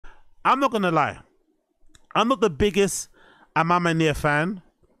I'm not gonna lie. I'm not the biggest Maniére fan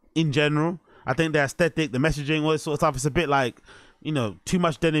in general. I think the aesthetic, the messaging, all this sort of stuff, it's a bit like, you know, too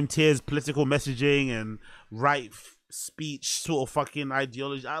much denim tears, political messaging and speech sort of fucking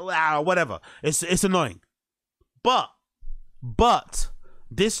ideology, whatever. It's annoying. But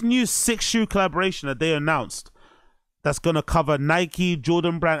this new 6-shoe collaboration that they announced, that's gonna cover Nike,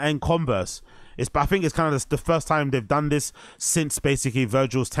 Jordan Brand, and Converse. I think it's kind of the first time they've done this since basically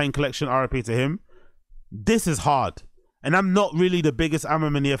Virgil's 10 collection. RIP to him. This is hard. And I'm not really the biggest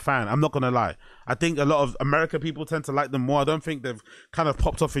Maniére fan. I'm not going to lie. I think a lot of American people tend to like them more. I don't think they've kind of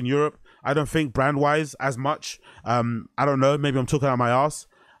popped off in Europe. I don't think brand-wise as much. I don't know. Maybe I'm talking out my ass.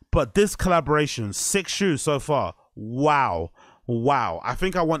 But this collaboration, 6 shoes so far. Wow. Wow. I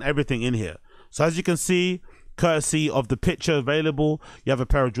think I want everything in here. So as you can see, courtesy of the picture available, you have a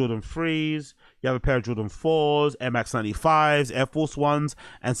pair of Jordan 3s. You have a pair of Jordan 4s, Air Max 95s, Air Force 1s,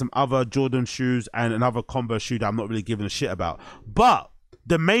 and some other Jordan shoes and another Converse shoe that I'm not really giving a shit about. But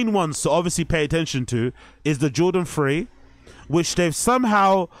the main ones to obviously pay attention to is the Jordan 3, which they've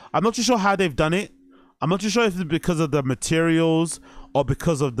somehow, I'm not too sure how they've done it. I'm not too sure if it's because of the materials or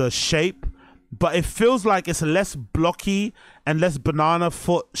because of the shape, but it feels like it's less blocky and less banana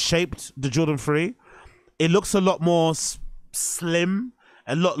foot shaped, the Jordan 3. It looks a lot more slim,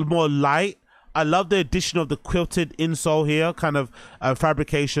 a lot more light. I love the addition of the quilted insole here, kind of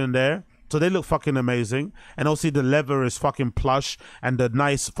fabrication there. So they look fucking amazing. And also the leather is fucking plush, and the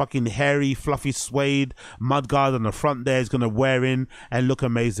nice fucking hairy, fluffy suede mudguard on the front there is going to wear in and look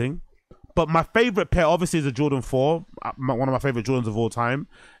amazing. But my favorite pair obviously is the Jordan 4, one of my favorite Jordans of all time.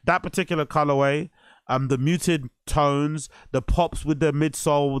 That particular colorway, the muted tones, the pops with the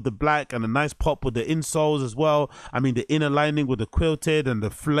midsole with the black, and a nice pop with the insoles as well. I mean, the inner lining with the quilted and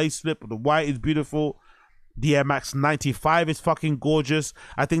the lace slip with the white is beautiful. The Air Max 95 is fucking gorgeous.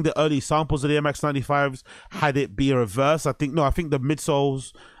 I think the early samples of the Air Max 95s had it be a reverse. I think the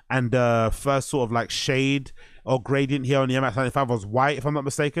midsoles and the first sort of like shade or gradient here on the Air Max 95 was white, if I'm not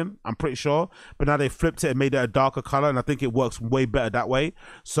mistaken. I'm pretty sure. But now they flipped it and made it a darker color, and I think it works way better that way.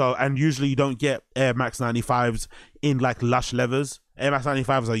 So, and usually you don't get Air Max 95s in like lush leathers. Air Max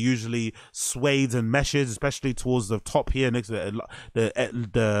 95s are usually suedes and meshes, especially towards the top here next to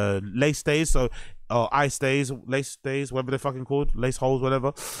the lace stays. So, or eye stays, lace stays, whatever they're fucking called, lace holes,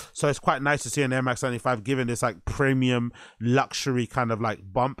 whatever. So it's quite nice to see an Air Max 95 giving this like premium luxury kind of like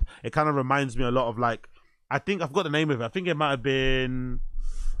bump. It kind of reminds me a lot of like, I think I forgot the name of it. I think it might have been,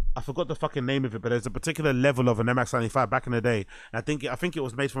 I forgot the fucking name of it, but there's a particular level of an MX 95 back in the day. And I think it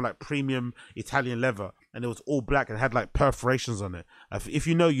was made from like premium Italian leather, and it was all black and had like perforations on it. If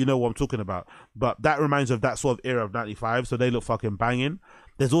you know what I'm talking about. But that reminds me of that sort of era of 95, so they look fucking banging.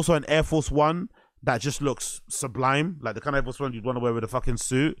 There's also an Air Force One that just looks sublime, like the kind of Air Force One you'd want to wear with a fucking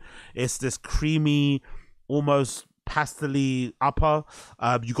suit. It's this creamy, almost pastel-y upper.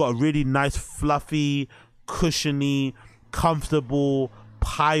 You got a really nice, fluffy, cushiony, comfortable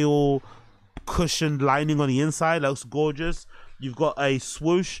pile cushioned lining on the inside. That looks gorgeous. You've got a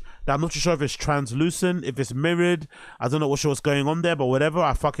swoosh that I'm not too sure if it's translucent, if it's mirrored. I don't know what's going on there, but whatever.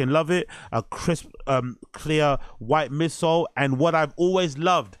 I fucking love it. A crisp, clear white midsole, and what I've always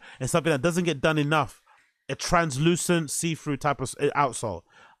loved, and something that doesn't get done enough, a translucent see-through type of outsole.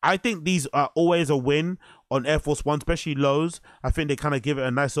 I think these are always a win on Air Force One, especially lows. I think they kind of give it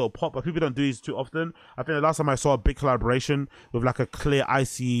a nice little pop, but people don't do these too often. I think the last time I saw a big collaboration with like a clear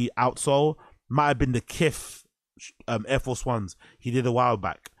icy outsole might have been the Kith Air Force Ones he did a while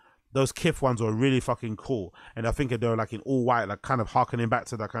back. Those Kith ones were really fucking cool, and I think they were like in all white, like kind of harkening back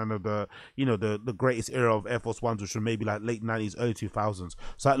to that kind of the greatest era of Air Force Ones, which were maybe like late 90s, early 2000s.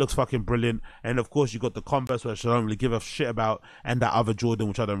 So that looks fucking brilliant. And of course you got the Converse, which I don't really give a shit about, and that other Jordan,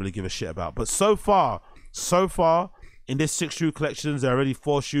 which I don't really give a shit about. But so far in this 6 shoe collections, there are already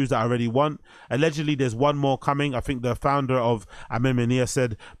 4 shoes that I already want. Allegedly, there's one more coming. I think the founder of Maniére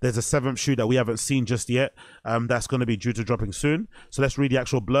said there's a 7th shoe that we haven't seen just yet. That's going to be due to dropping soon. So let's read the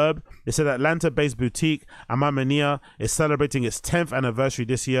actual blurb. It said Atlanta-based boutique Maniére is celebrating its 10th anniversary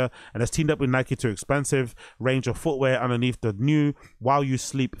this year and has teamed up with Nike to expansive range of footwear underneath the new While You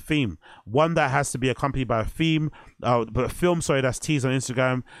Sleep theme. One that has to be accompanied by a film that's teased on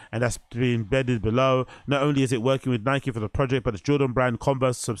Instagram and that's been embedded below. Not only is it working with Nike for the project, but it's Jordan Brand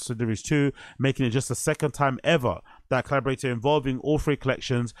Converse subsidiaries too, making it just the 2nd time ever that collaborated involving all 3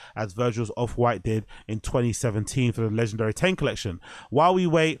 collections, as Virgil's Off-White did in 2017 for the legendary 10 collection. While we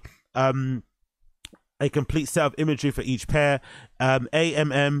wait, a complete set of imagery for each pair.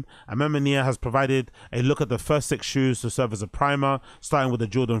 Maniére has provided a look at the first 6 shoes to serve as a primer, starting with the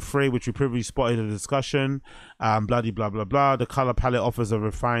Jordan 3, which we previously spotted in the discussion. Bloody blah blah blah. The color palette offers a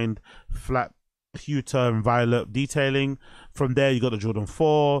refined flat pewter and violet detailing. From there, you got the Jordan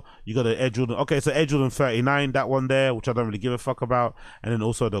 4, you got the Air Jordan. Okay, so Air Jordan 39, that one there, which I don't really give a fuck about, and then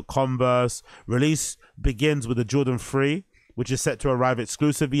also the Converse. Release begins with the Jordan 3, which is set to arrive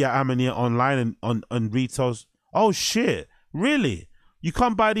exclusively at Maniére online and on retails. Oh shit, really? You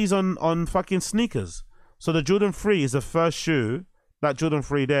can't buy these on fucking sneakers. So the Jordan 3 is the first shoe, that Jordan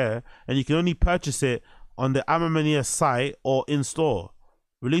 3 there, and you can only purchase it on the Maniére site or in store.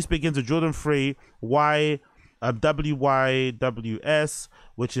 Release begins with Jordan 3 WYWS,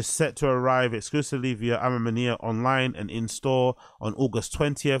 which is set to arrive exclusively via Maniére online and in store on August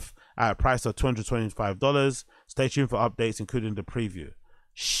 20th at a price of $225. Stay tuned for updates, including the preview.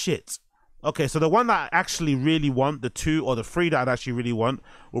 Shit. Okay, so the one that I actually really want, the 2 or the 3 that I'd actually really want,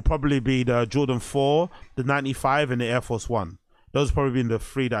 will probably be the Jordan 4, the 95, and the Air Force 1. Those probably been the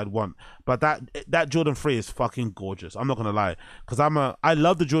 3 that I'd want. But that Jordan 3 is fucking gorgeous. I'm not gonna lie, because I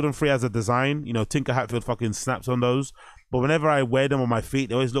love the Jordan 3 as a design. You know, Tinker Hatfield fucking snaps on those. But whenever I wear them on my feet,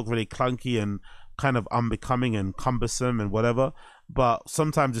 they always look really clunky and kind of unbecoming and cumbersome and whatever. But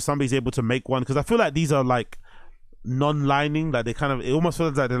sometimes if somebody's able to make one, because I feel like these are like non-lining, like they kind of, it almost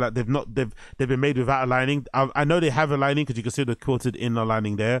feels like they've been made without a lining. I know they have a lining because you can see the quilted inner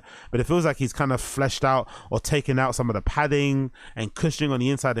lining there, but it feels like he's kind of fleshed out or taken out some of the padding and cushioning on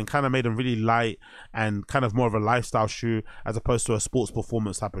the inside and kind of made them really light and kind of more of a lifestyle shoe as opposed to a sports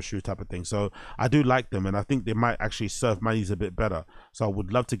performance type of shoe type of thing. So I do like them, and I think they might actually serve Manny's a bit better. So I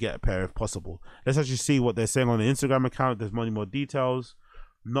would love to get a pair if possible. Let's actually see what they're saying on the Instagram account. There's many more details,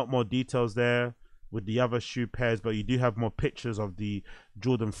 not more details there with the other shoe pairs, but you do have more pictures of the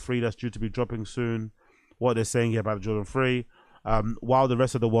Jordan 3 that's due to be dropping soon. What they're saying here about the Jordan 3. While the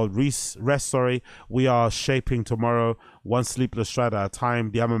rest of the world rests, we are shaping tomorrow one sleepless stride at a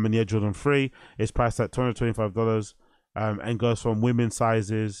time. The Maniére Jordan 3 is priced at $225 and goes from women's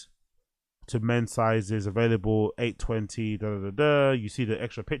sizes to men's sizes, available 820. You see the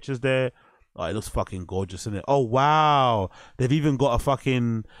extra pictures there. Oh, it looks fucking gorgeous, isn't it? Oh, wow. They've even got a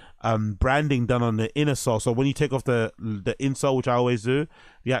fucking branding done on the inner sole. So when you take off the insole, which I always do,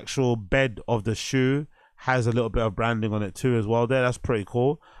 the actual bed of the shoe has a little bit of branding on it too as well there. That's pretty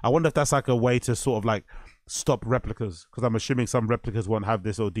cool. I wonder if that's like a way to sort of like stop replicas, because I'm assuming some replicas won't have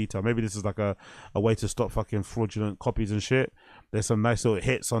this little detail. Maybe this is like a way to stop fucking fraudulent copies and shit. There's some nice little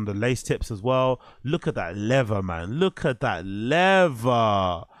hits on the lace tips as well. Look at that leather, man. Look at that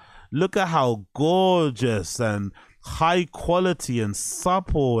leather. Look at how gorgeous and high quality and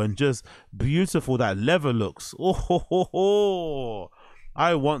supple and just beautiful that leather looks. Oh, ho, ho, ho.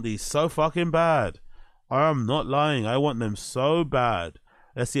 I want these so fucking bad. I'm not lying. I want them so bad.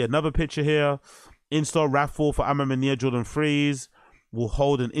 Let's see another picture here. In-store raffle for Maniére Jordan 3s. Will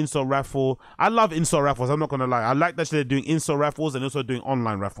hold an in-store raffle. I love in-store raffles, I'm not gonna lie. I like that they're doing in-store raffles and also doing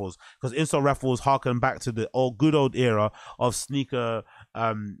online raffles, because in-store raffles harken back to the good old era of sneaker,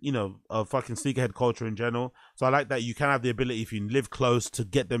 you know, of fucking sneakerhead culture in general. So I like that you can have the ability, if you live close, to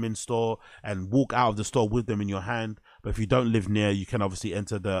get them in store and walk out of the store with them in your hand. But if you don't live near, you can obviously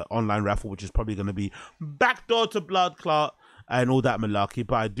enter the online raffle, which is probably going to be backdoor to blood clot and all that malarkey.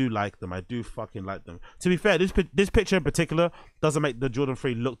 But I do like them. I do fucking like them. To be fair, this picture in particular doesn't make the Jordan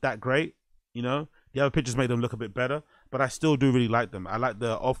 3 look that great. You know, the other pictures make them look a bit better, but I still do really like them. I like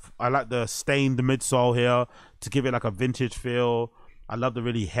the stained midsole here to give it like a vintage feel. I love the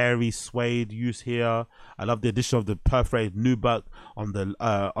really hairy suede use here. I love the addition of the perforated nubuck on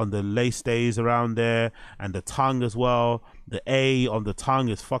the lace stays around there, and the tongue as well. The A on the tongue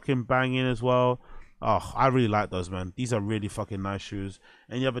is fucking banging as well. Oh, I really like those, man. These are really fucking nice shoes.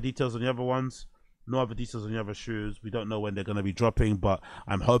 Any other details on the other ones? No other details on the other shoes. We don't know when they're going to be dropping, but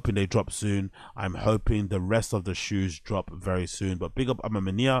I'm hoping they drop soon. I'm hoping the rest of the shoes drop very soon. But big up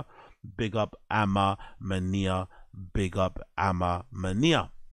Maniére, big up Maniére, big up Maniére.